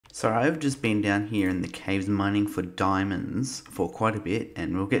So I've just been down here in the caves mining for diamonds for quite a bit,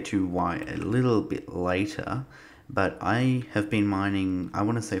 and we'll get to why a little bit later. But I have been mining, I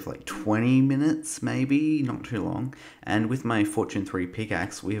want to say for like 20 minutes maybe, not too long. And with my Fortune 3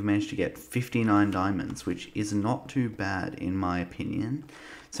 pickaxe, we have managed to get 59 diamonds, which is not too bad in my opinion.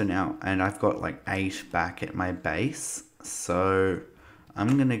 So now, and I've got like 8 back at my base. So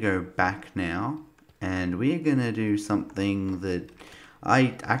I'm going to go back now, and we're going to do something that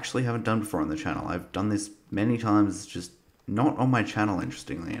I actually haven't done before on the channel. I've done this many times, just not on my channel,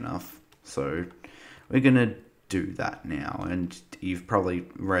 interestingly enough. So we're gonna do that now, and you've probably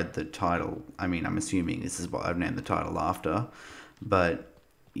read the title. I mean, I'm assuming this is what I've named the title after, but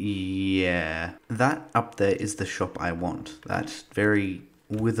yeah. That up there is the shop I want. That very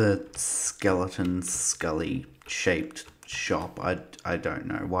wither skeleton scully shaped shop. I don't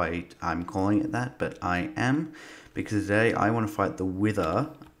know why I'm calling it that, but I am, because today I want to fight the Wither.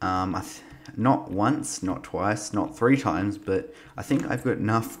 Not once, not twice, not 3 times, but I think I've got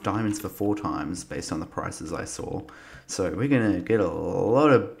enough diamonds for 4 times based on the prices I saw. So we're going to get a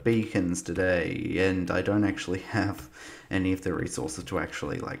lot of beacons today, and I don't actually have any of the resources to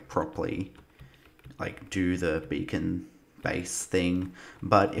actually like properly like do the beacon base thing.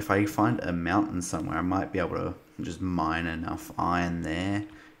 But if I find a mountain somewhere, I might be able to just mine enough iron there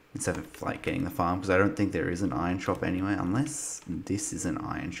instead of like getting the farm, because I don't think there is an iron shop anyway, unless this is an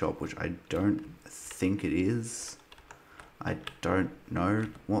iron shop, which I don't think it is. I don't know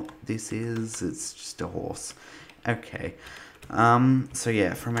what this is. It's just a horse. Okay. So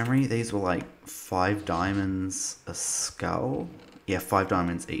yeah, from memory, these were like 5 diamonds a skull. Yeah, 5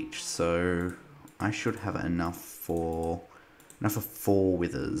 diamonds each. So I should have enough for 4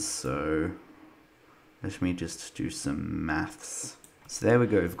 withers. So let me just do some maths. So there we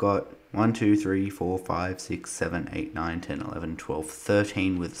go, we've got 1, 2, 3, 4, 5, 6, 7, 8, 9, 10, 11, 12,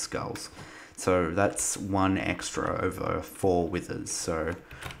 13 with skulls. So that's 1 extra over 4 withers. So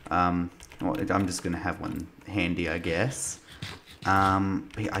I'm just going to have one handy, I guess. But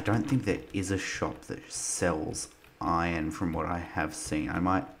I don't think there is a shop that sells iron from what I have seen. I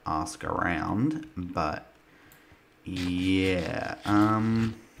might ask around, but yeah.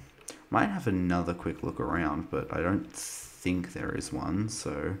 Might have another quick look around, but I don't think there is one.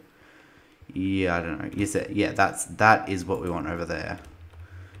 So yeah, I don't know. That is what we want over there,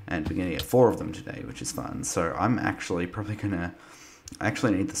 and we're gonna get 4 of them today, which is fun. So I'm actually probably gonna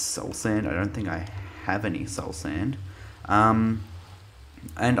need the soul sand. I don't think I have any soul sand, and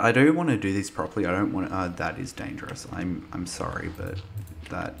I do want to do this properly. I don't want that is dangerous. I'm sorry, but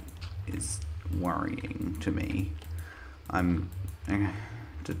that is worrying to me.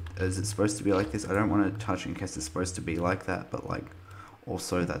 Is it supposed to be like this? I don't want to touch in case it's supposed to be like that, but like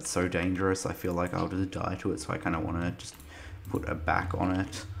also that's so dangerous. I feel like I'll just die to it, so I kind of want to just put a back on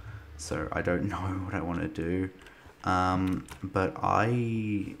it. So I don't know what I want to do, but I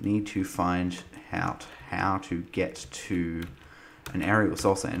need to find out how to get to an area with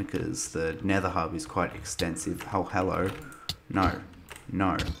soul sand, because the nether hub is quite extensive. Oh, hello.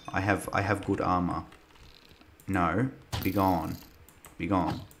 No, I have good armor. No, be gone. Be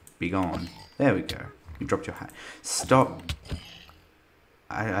gone. Be gone. There we go. You dropped your hat. Stop.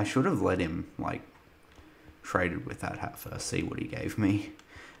 I should have let him, like, traded with that hat first, see what he gave me.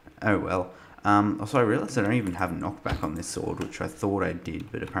 Oh well. Also, I realized I don't even have knockback on this sword, which I thought I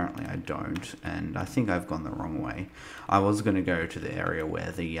did, but apparently I don't, and I think I've gone the wrong way. I was going to go to the area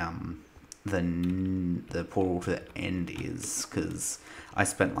where the portal to the end is, because I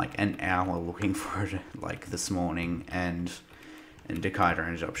spent like an hour looking for it, like, this morning, and Decatur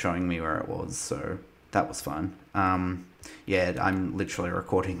ended up showing me where it was, so that was fun. Yeah, I'm literally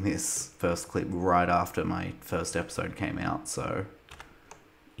recording this first clip right after my first episode came out, so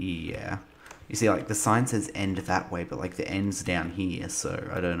yeah. You see, like, the sign says end that way, but like the end's down here, so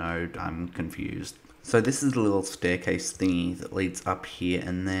I don't know, I'm confused. So this is the little staircase thingy that leads up here,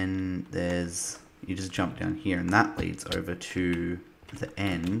 and then you just jump down here, and that leads over to the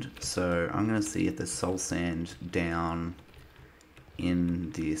end. So I'm gonna see if there's soul sand down in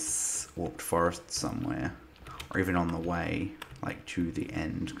this warped forest somewhere, or even on the way like to the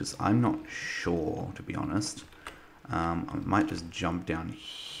end, because I'm not sure, to be honest. I might just jump down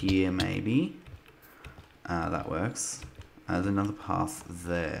here maybe. That works. There's another path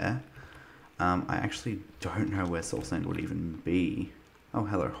there. I actually don't know where soul sand would even be. Oh,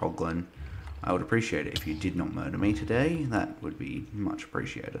 hello, Hoglin. I would appreciate it if you did not murder me today. That would be much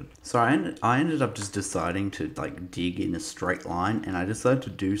appreciated. So I ended up just deciding to like dig in a straight line, and I decided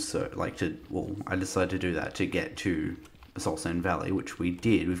to do so, I decided to do that to get to Soul Sand Valley, which we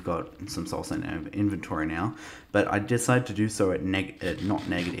did. We've got some Soul Sand inventory now, but I decided to do so at not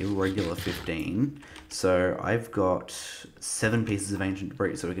negative, regular 15. So I've got 7 pieces of ancient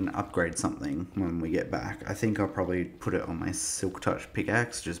debris, so we can upgrade something when we get back. I think I'll probably put it on my Silk Touch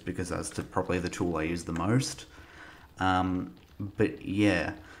pickaxe, just because that's probably the tool I use the most. But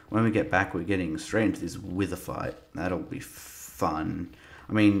yeah, when we get back, we're getting straight into this wither fight. That'll be fun.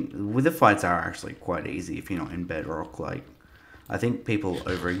 I mean, wither fights are actually quite easy if you're not in Bedrock. Like, I think people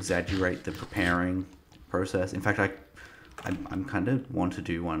over-exaggerate the preparing process. In fact, I'm kind of want to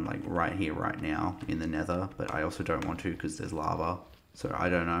do one like right here, right now in the Nether, but I also don't want to because there's lava. So I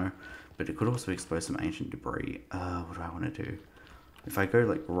don't know. But it could also expose some ancient debris. What do I want to do? If I go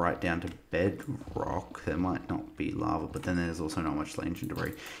like right down to bedrock, there might not be lava, but then there's also not much ancient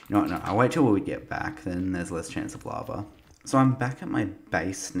debris. You know what? No, I'll wait till we get back. Then there's less chance of lava. So I'm back at my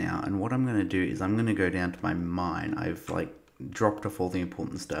base now, and what I'm going to do is I'm going to go down to my mine. I've like dropped off all the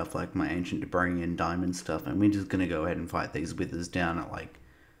important stuff, like my ancient debris and diamond stuff, and we're just going to go ahead and fight these withers down at like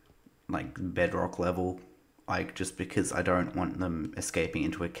bedrock level. Like, just because I don't want them escaping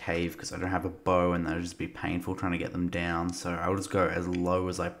into a cave, because I don't have a bow and that'll just be painful trying to get them down. So I'll just go as low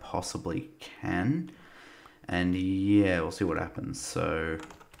as I possibly can. And yeah, we'll see what happens. So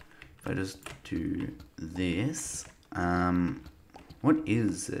if I just do this, what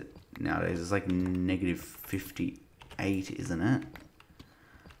is it nowadays? It's like negative 58, isn't it?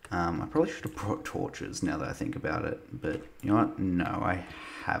 I probably should have brought torches now that I think about it, but you know what? No, I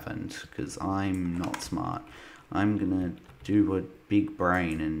haven't, because I'm not smart. I'm gonna do a big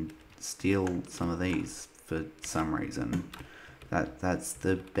brain and steal some of these for some reason. That's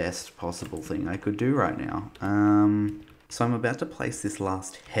the best possible thing I could do right now. So I'm about to place this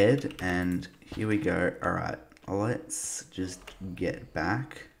last head, and here we go. Alright, let's just get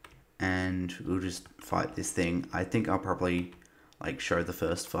back, and we'll just fight this thing. I think I'll probably like show the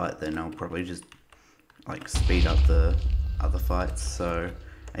first fight, then I'll probably just like speed up the other fights. So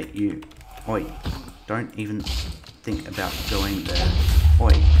hey, you, oi, don't even think about going there.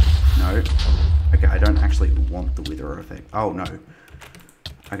 Oi, no. Okay, I don't actually want the wither effect. Oh no.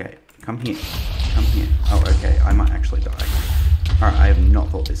 Okay, come here, come here. Oh, okay, I might actually die. Alright, I have not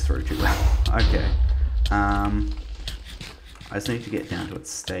thought this through too well. Okay, I just need to get down to its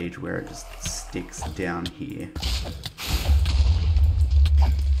stage where it just sticks down here.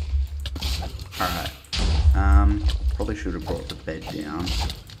 Alright, probably should have brought the bed down.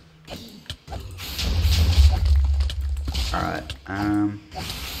 Alright,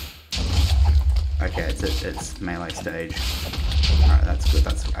 okay, it's melee stage. Alright, that's good,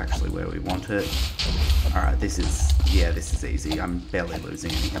 that's actually where we want it. Alright, this is easy. I'm barely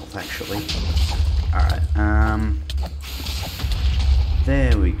losing any health, actually. Alright,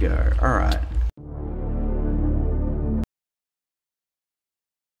 there we go, alright.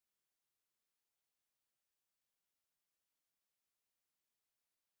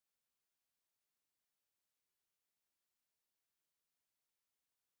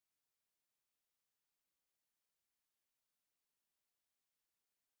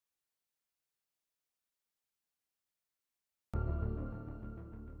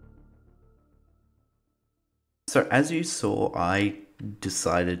 So as you saw, I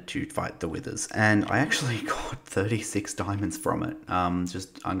decided to fight the withers, and I actually got 36 diamonds from it.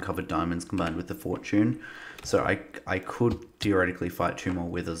 Just uncovered diamonds combined with the fortune. So I could theoretically fight 2 more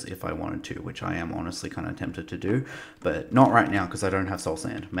withers if I wanted to, which I am honestly kind of tempted to do, but not right now because I don't have soul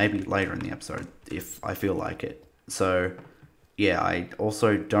sand. Maybe later in the episode if I feel like it. So yeah, I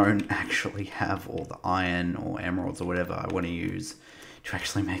also don't actually have all the iron or emeralds or whatever I want to use to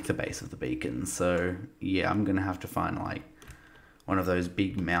actually make the base of the beacon. So yeah, I'm gonna have to find like one of those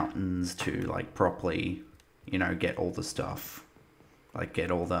big mountains to like properly, you know, get all the stuff, like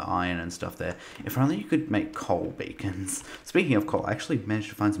get all the iron and stuff there. If only you could make coal beacons. Speaking of coal, I actually managed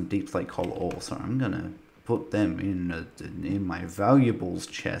to find some deep slate coal ore, so I'm gonna put them in my valuables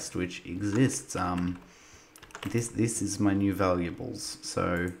chest, which exists. This is my new valuables,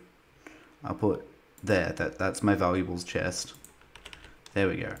 so I'll put there. That's my valuables chest. There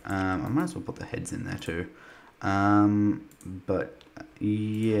we go. I might as well put the heads in there too. But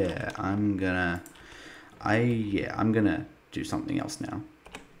yeah, I'm gonna do something else now.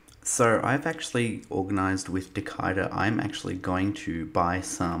 So I've actually organized with Dakida. I'm actually going to buy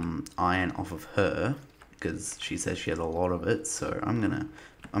some iron off of her because she says she has a lot of it. So I'm gonna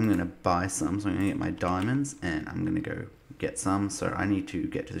buy some. So I'm gonna get my diamonds and I'm gonna go get some. So I need to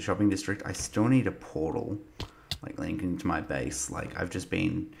get to the shopping district. I still need a portal. like linking to my base. Like I've just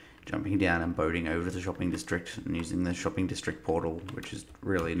been jumping down and boating over to the shopping district and using the shopping district portal, which is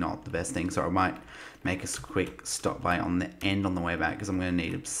really not the best thing. So I might make a quick stop by on the end on the way back, because I'm going to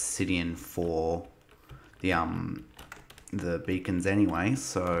need obsidian for the beacons anyway.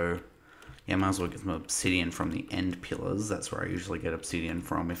 So yeah, I might as well get some obsidian from the end pillars. That's where I usually get obsidian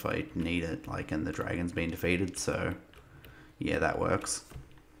from if I need it, like, and the dragon's been defeated. So yeah, that works.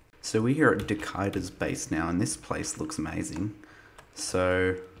 So we're here at Dekida's base now, and this place looks amazing.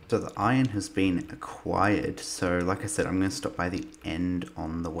 So the iron has been acquired. So like I said, I'm going to stop by the end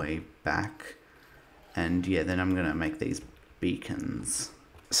on the way back. And yeah, then I'm going to make these beacons.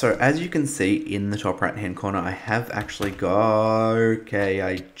 So as you can see in the top right hand corner, I have actually got... Okay,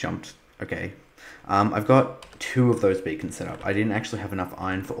 I jumped. Okay. I've got 2 of those beacons set up. I didn't actually have enough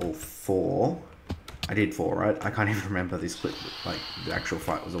iron for all 4. I did 4, right? I can't even remember this clip. Like, the actual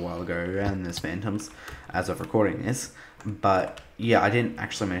fight was a while ago, and there's phantoms as of recording this. But yeah, I didn't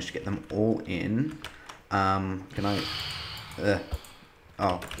actually manage to get them all in. Can I...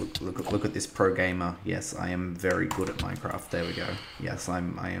 Oh, look at this pro gamer. Yes, I am very good at Minecraft. There we go. Yes, I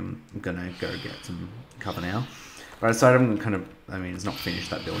am gonna go get some cover now. But I decided I'm gonna kind of... I mean, it's not finished,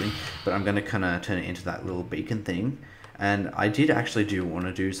 that building, but I'm gonna kind of turn it into that little beacon thing. And I did actually want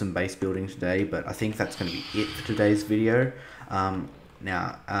to do some base building today, but I think that's going to be it for today's video.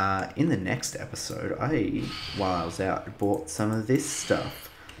 Now, in the next episode, while I was out, bought some of this stuff.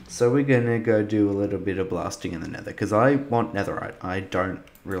 So we're going to go do a little bit of blasting in the nether, because I want netherite. I don't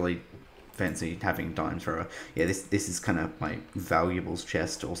really fancy having diamonds forever. Yeah, this is kind of my valuables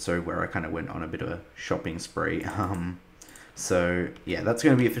chest, also where I kind of went on a bit of a shopping spree. So yeah, that's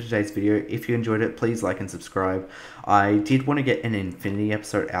going to be it for today's video. If you enjoyed it, please like and subscribe. I did want to get an Infinity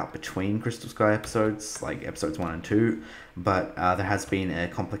episode out between Crystalsky episodes, like episodes 1 and 2, but there has been a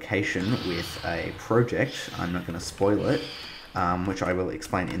complication with a project. I'm not going to spoil it, which I will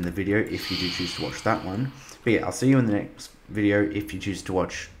explain in the video if you do choose to watch that one. But yeah, I'll see you in the next video if you choose to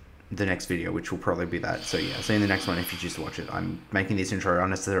watch the next video, which will probably be that. So yeah, I'll see you in the next one if you choose to watch it. I'm making this intro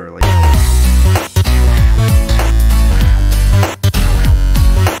unnecessarily.